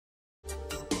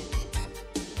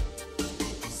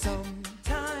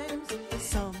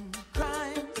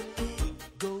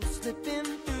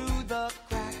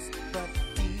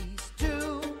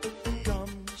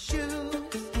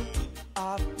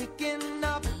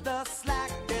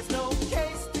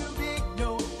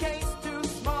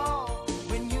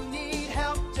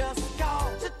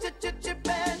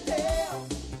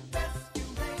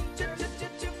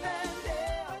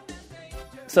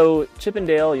So Chip and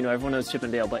Dale, everyone knows Chip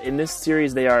and Dale, but in this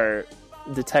series they are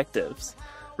detectives.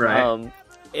 Right.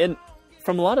 And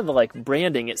from a lot of the like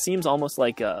branding, it seems almost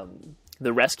like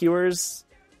the Rescuers,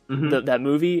 that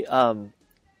movie.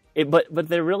 But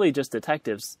they're really just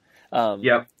detectives.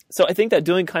 Yep. So I think that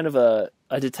doing kind of a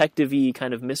detective-y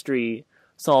kind of mystery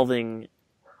solving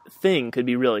thing could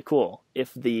be really cool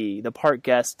if the park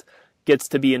guest gets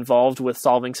to be involved with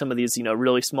solving some of these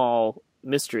really small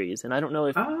mysteries. And I don't know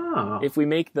if we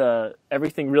make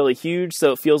everything really huge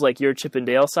so it feels like you're Chip and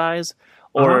Dale size,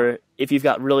 or if you've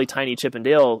got really tiny Chip and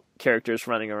Dale characters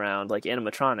running around like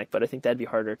animatronic, but I think that'd be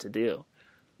harder to do.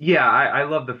 Yeah, I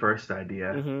love the first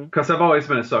idea because I've always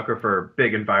been a sucker for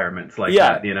big environments like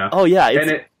that, Oh yeah,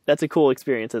 that's a cool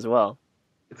experience as well.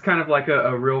 It's kind of like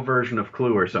a real version of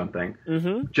Clue or something,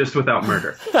 just without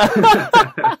murder.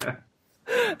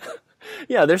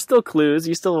 Yeah, there's still clues.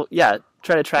 You still,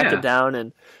 try to track it down,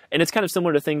 and it's kind of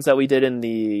similar to things that we did in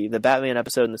the Batman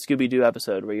episode and the Scooby-Doo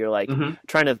episode, where you're like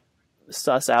trying to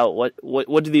suss out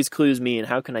what do these clues mean?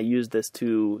 How can I use this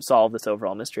to solve this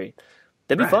overall mystery?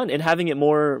 That'd be fun, and having it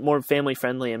more family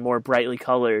friendly and more brightly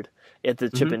colored at the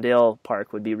Chip and Dale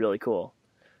park would be really cool.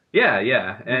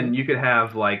 Yeah, and you could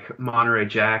have like Monterey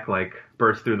Jack like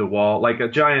burst through the wall, like a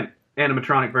giant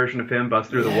animatronic version of him bust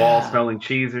through the wall smelling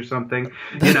cheese or something.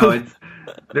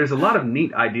 There's a lot of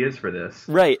neat ideas for this.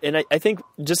 Right, and I think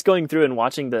just going through and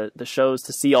watching the shows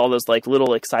to see all those like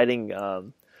little exciting,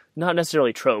 not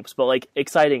necessarily tropes, but like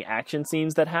exciting action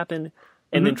scenes that happen,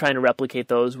 and then trying to replicate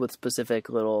those with specific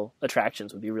little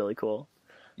attractions would be really cool.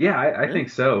 Yeah, I think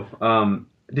so.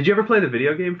 Did you ever play the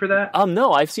video game for that?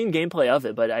 No, I've seen gameplay of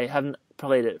it, but I haven't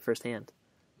played it firsthand.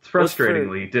 It's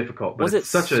frustratingly difficult. But was it's it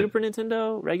such Super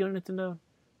Nintendo? Regular Nintendo?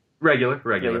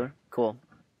 Regular. Cool.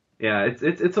 Yeah,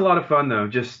 it's a lot of fun though.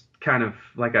 Just kind of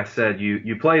like I said,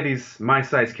 you play these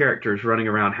my-sized characters running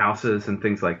around houses and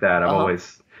things like that. I've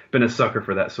always been a sucker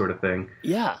for that sort of thing.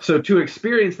 Yeah. So to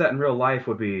experience that in real life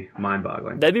would be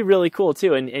mind-boggling. That'd be really cool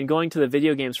too. And going to the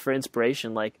video games for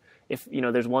inspiration, like if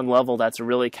there's one level that's a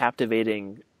really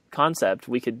captivating concept,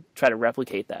 we could try to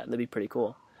replicate that. That'd be pretty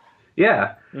cool.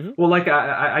 Yeah. Well, like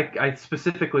I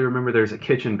specifically remember there's a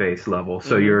kitchen-based level,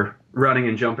 so you're running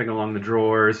and jumping along the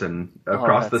drawers and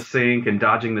across the sink and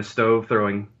dodging the stove,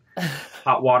 throwing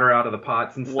hot water out of the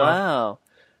pots and stuff. Wow.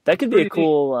 That could be a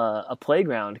cool a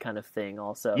playground kind of thing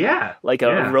also. Yeah. Like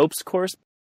a ropes course.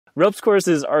 Ropes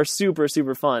courses are super,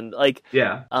 super fun. Like,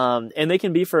 and they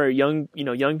can be for young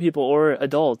people or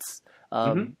adults.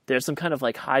 There's some kind of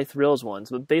like high thrills ones,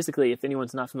 but basically if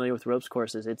anyone's not familiar with ropes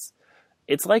courses,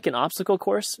 it's like an obstacle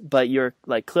course, but you're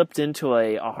like clipped into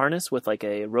a harness with like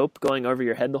a rope going over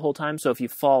your head the whole time. So if you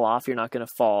fall off, you're not going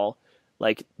to fall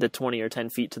like the 20 or 10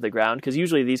 feet to the ground, because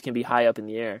usually these can be high up in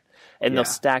the air, and they'll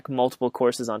stack multiple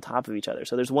courses on top of each other.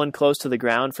 So there's one close to the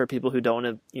ground for people who don't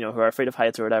have, who are afraid of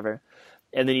heights or whatever.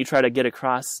 And then you try to get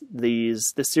across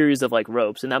this series of like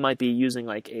ropes, and that might be using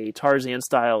like a Tarzan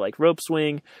style like rope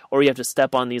swing, or you have to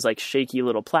step on these like shaky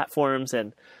little platforms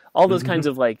and all those kinds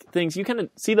of like things. You kind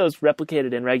of see those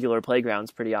replicated in regular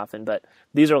playgrounds pretty often, but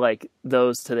these are like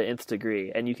those to the nth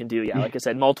degree, and you can do, like I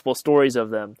said, multiple stories of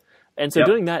them. And so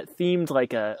doing that themed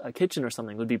like a kitchen or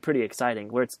something would be pretty exciting,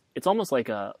 where it's almost like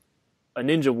a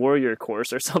Ninja Warrior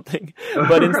course or something,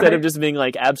 but instead of just being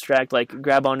like abstract, like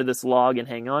grab onto this log and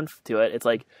hang on to it, it's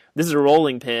like this is a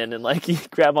rolling pin, and like you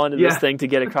grab onto this thing to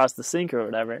get across the sink or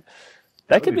whatever.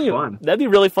 That could be fun. That'd be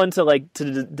really fun to like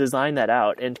to design that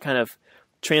out and kind of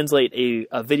translate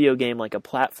a video game, like a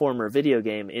platformer video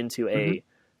game, into a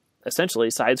essentially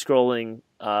side-scrolling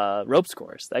ropes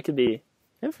course. That could be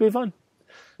fun.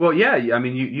 Well, yeah, I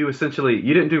mean, you essentially,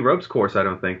 you didn't do ropes course, I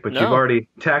don't think, but you've already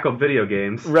tackled video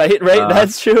games. Right,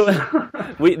 that's true.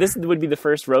 This would be the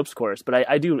first ropes course, but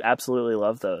I do absolutely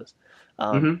love those.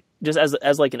 Just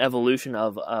as like an evolution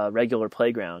of a regular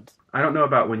playground. I don't know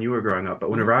about when you were growing up, but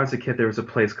whenever I was a kid, there was a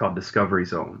place called Discovery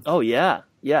Zone. Oh, yeah.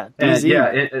 And,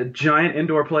 a giant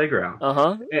indoor playground.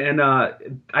 And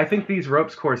I think these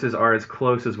ropes courses are as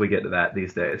close as we get to that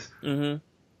these days.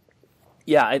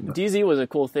 Yeah, DZ was a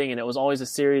cool thing, and it was always a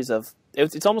series of...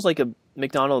 It's almost like a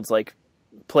McDonald's like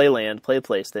play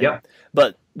place thing,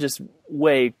 but just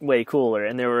way, way cooler.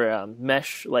 And there were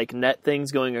mesh like net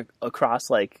things going across,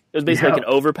 like it was basically like an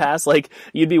overpass. Like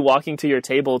you'd be walking to your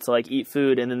table to like eat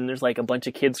food, and then there's like a bunch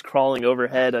of kids crawling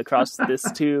overhead across this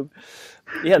tube.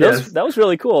 Yeah, that was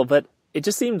really cool, but it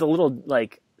just seemed a little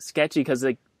like sketchy because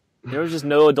like there was just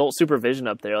no adult supervision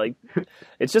up there. Like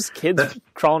it's just kids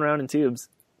crawling around in tubes.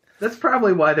 That's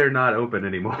probably why they're not open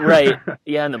anymore. Right.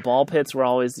 Yeah, and the ball pits were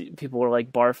always, people were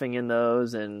like barfing in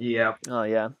those, and oh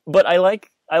yeah. But I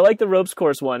like I like the ropes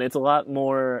course one. It's a lot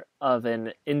more of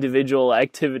an individual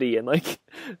activity, and like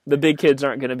the big kids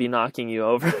aren't going to be knocking you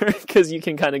over because you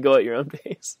can kind of go at your own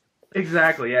pace.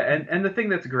 Exactly, yeah. And the thing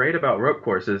that's great about rope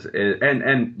courses is,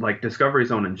 and like Discovery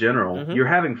Zone in general, you're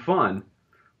having fun,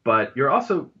 but you're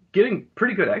also getting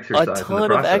pretty good exercise. A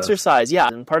ton of exercise, yeah.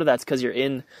 And part of that's because you're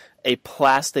in a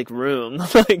plastic room.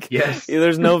 Like, yes.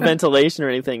 There's no ventilation or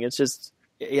anything. It's just,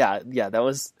 yeah, that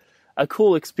was a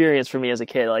cool experience for me as a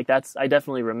kid. Like, I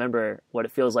definitely remember what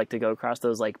it feels like to go across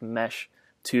those like mesh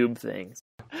tube things.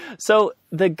 So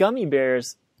the Gummi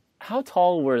Bears, how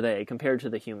tall were they compared to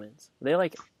the humans? Were they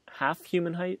like half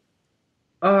human height?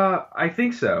 I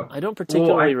think so. I don't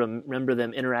particularly remember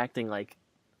them interacting like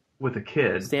with a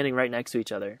kid, standing right next to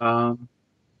each other.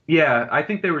 Yeah, I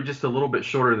think they were just a little bit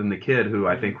shorter than the kid, who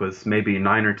I think was maybe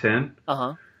 9 or 10.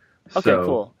 Okay,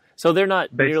 cool. So they're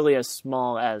not nearly as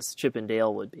small as Chip and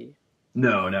Dale would be.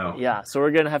 No. Yeah, so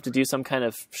we're going to have to do some kind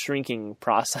of shrinking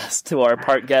process to our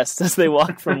park guests as they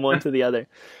walk from one to the other.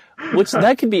 Which,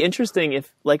 that could be interesting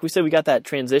if, like we said, we got that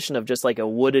transition of just like a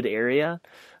wooded area.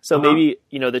 So maybe,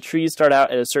 the trees start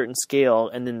out at a certain scale,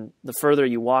 and then the further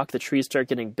you walk, the trees start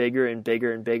getting bigger and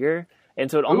bigger and bigger.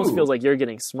 And so it almost feels like you're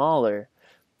getting smaller.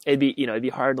 It'd be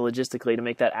hard logistically to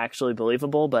make that actually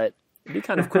believable, but it'd be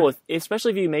kind of cool,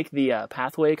 especially if you make the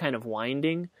pathway kind of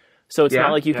winding. So it's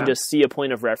not like you can just see a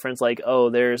point of reference, like,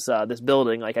 oh, there's this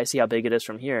building, like I see how big it is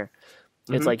from here.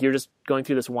 It's like you're just going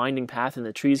through this winding path, and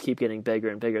the trees keep getting bigger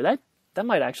and bigger. That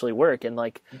might actually work, and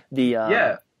like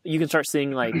the you can start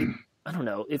seeing like I don't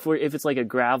know if it's like a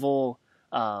gravel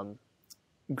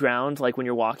ground, like when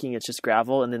you're walking, it's just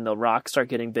gravel, and then the rocks start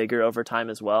getting bigger over time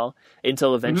as well,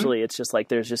 until eventually it's just like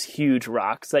there's just huge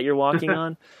rocks that you're walking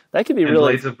on. That could be and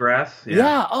really blades of grass.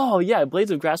 Yeah. Oh yeah,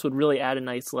 blades of grass would really add a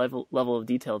nice level of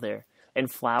detail there, and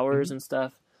flowers and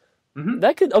stuff.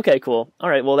 That could cool. All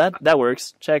right, well that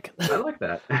works. Check. I like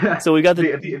that. So we got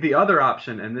the other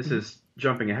option, and this is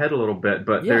jumping ahead a little bit,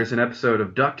 but there's an episode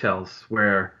of DuckTales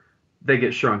where they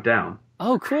get shrunk down.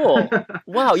 Oh, cool!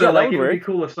 Wow, so, yeah, like, that would it would work. be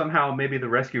cool if somehow maybe the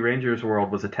Rescue Rangers world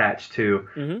was attached to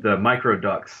the Micro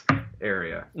Ducks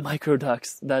area. Micro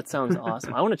Ducks. That sounds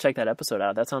awesome. I want to check that episode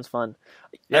out. That sounds fun.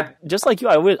 Yeah. Just like you,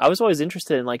 I was always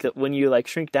interested in like when you like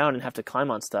shrink down and have to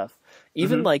climb on stuff.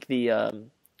 Even like the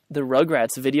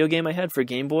Rugrats video game I had for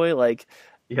Game Boy, like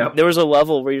there was a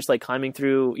level where you're just like climbing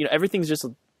through, everything's just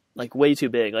like way too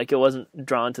big. Like it wasn't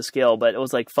drawn to scale, but it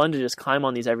was like fun to just climb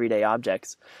on these everyday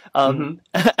objects.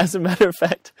 As a matter of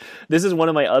fact, this is one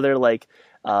of my other like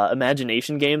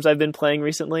imagination games I've been playing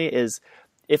recently is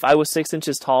if I was 6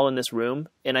 inches tall in this room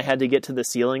and I had to get to the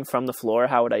ceiling from the floor,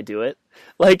 how would I do it?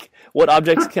 Like, what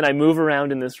objects can I move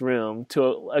around in this room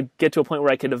to get to a point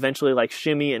where I could eventually like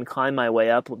shimmy and climb my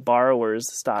way up,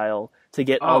 borrowers style, to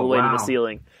get all the way to the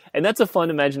ceiling? And that's a fun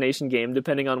imagination game,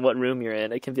 depending on what room you're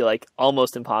in. It can be like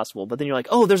almost impossible, but then you're like,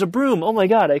 oh, there's a broom. Oh my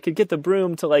God, I could get the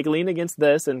broom to like lean against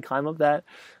this and climb up that.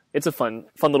 It's a fun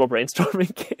little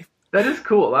brainstorming game. That is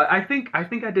cool. I think I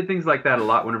did things like that a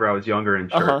lot whenever I was younger in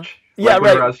church. Yeah, like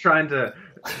whenever I was trying to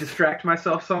distract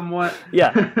myself somewhat.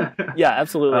 Yeah,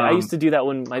 absolutely. I used to do that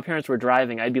when my parents were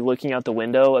driving. I'd be looking out the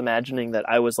window, imagining that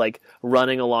I was like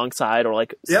running alongside or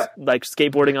like like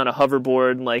skateboarding on a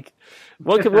hoverboard. And like,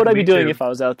 what would I be doing if I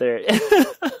was out there?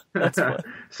 That's fun.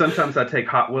 Sometimes I'd take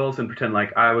Hot Wheels and pretend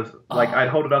like I was I'd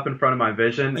hold it up in front of my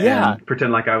vision and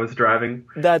pretend like I was driving.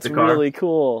 That's the car. really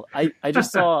cool. I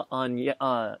just saw on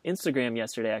Instagram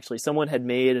yesterday actually someone had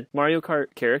made Mario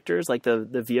Kart characters, like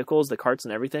the vehicles, the carts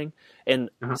and everything, and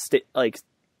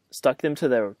stuck them to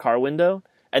their car window,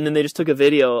 and then they just took a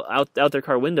video out their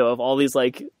car window of all these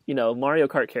like Mario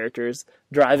Kart characters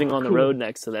driving on the road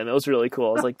next to them. It was really cool.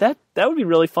 I was like, that would be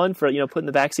really fun for put in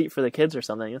the back seat for the kids or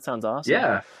something. It sounds awesome.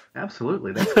 Yeah,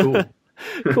 absolutely. That's cool.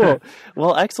 Cool.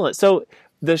 Well, excellent. So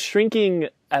the shrinking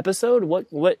episode,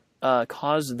 what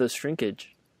caused the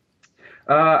shrinkage?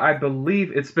 I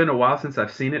believe it's been a while since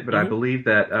I've seen it, but I believe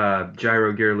that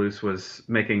Gyro Gearloose was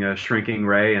making a shrinking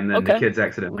ray, and then the kids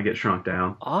accidentally get shrunk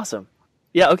down. Awesome.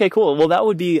 Yeah. Okay. Cool. Well, that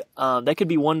would be that could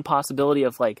be one possibility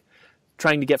of like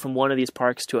trying to get from one of these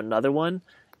parks to another one.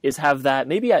 Is have that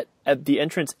maybe at the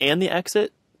entrance and the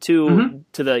exit to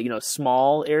the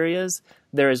small areas.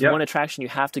 There is one attraction you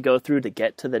have to go through to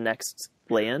get to the next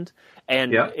land.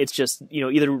 And it's just,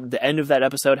 either the end of that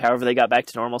episode, however they got back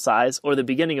to normal size, or the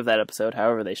beginning of that episode,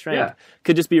 however they shrank,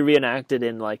 could just be reenacted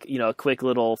in like, a quick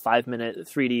little 5-minute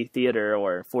 3D theater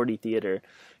or 4D theater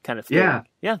kind of thing. Yeah.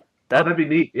 Yeah. That'd be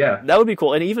neat. Yeah. That would be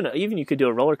cool. And even you could do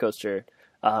a roller coaster.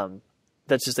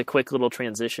 That's just a quick little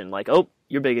transition. Like, oh,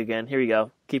 you're big again. Here you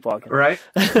go. Keep walking. Right.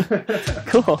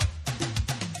 Cool.